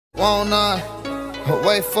want none.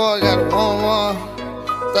 Wait for it, gotta want one.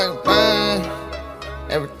 Think bang,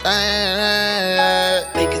 everything.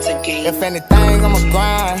 Make it a game. If anything, I'ma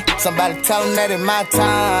grind. Somebody tell them that it's my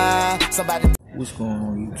time. Somebody. What's going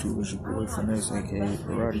on YouTube? It's your boy Finesse, aka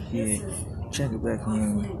Karate Kid. Check it back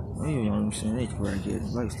in. You know what I'm saying? It's Karate Kid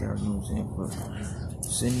lifestyle, you know what I'm saying?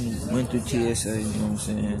 But went through TSA, you know what I'm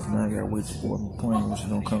saying? Now I gotta wait to board my plane, which is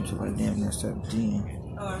gonna come to like damn near 17.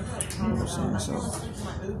 You know what I'm saying? So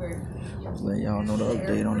just let y'all know the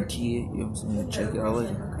update on the kid, you know what I'm saying? Check it out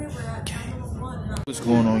later. What's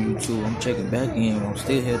going on YouTube? I'm checking back in. I'm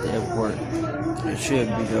still here at the airport. It should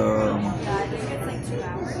be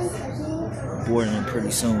boarding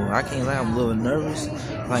pretty soon. I can't lie, I'm a little nervous.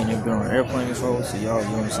 I ain't never been on an airplane before, so y'all, you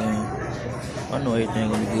know what I'm saying? I know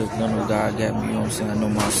everything gonna be good. I know God got me, you know what I'm saying? I know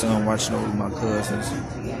my son watching over my cousins,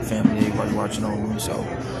 family, everybody watching over me, so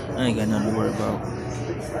I ain't got nothing to worry about.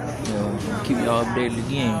 You know, I'll keep y'all updated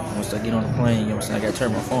again once I get on the plane, you know what I'm saying? I gotta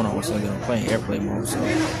turn my phone on once I get on the plane, airplane mode, so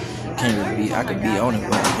can't really be, I could be on it,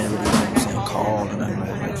 but I can't really, you know what I'm saying, call or nothing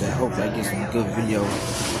like that. Hopefully I get some good video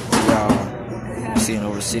for y'all. Seeing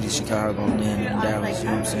over the city, Chicago, and then Dallas, you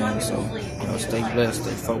know what I'm saying? So, you know, stay blessed,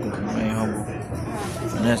 stay focused, remain humble.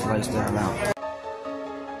 Finesse lifestyle out.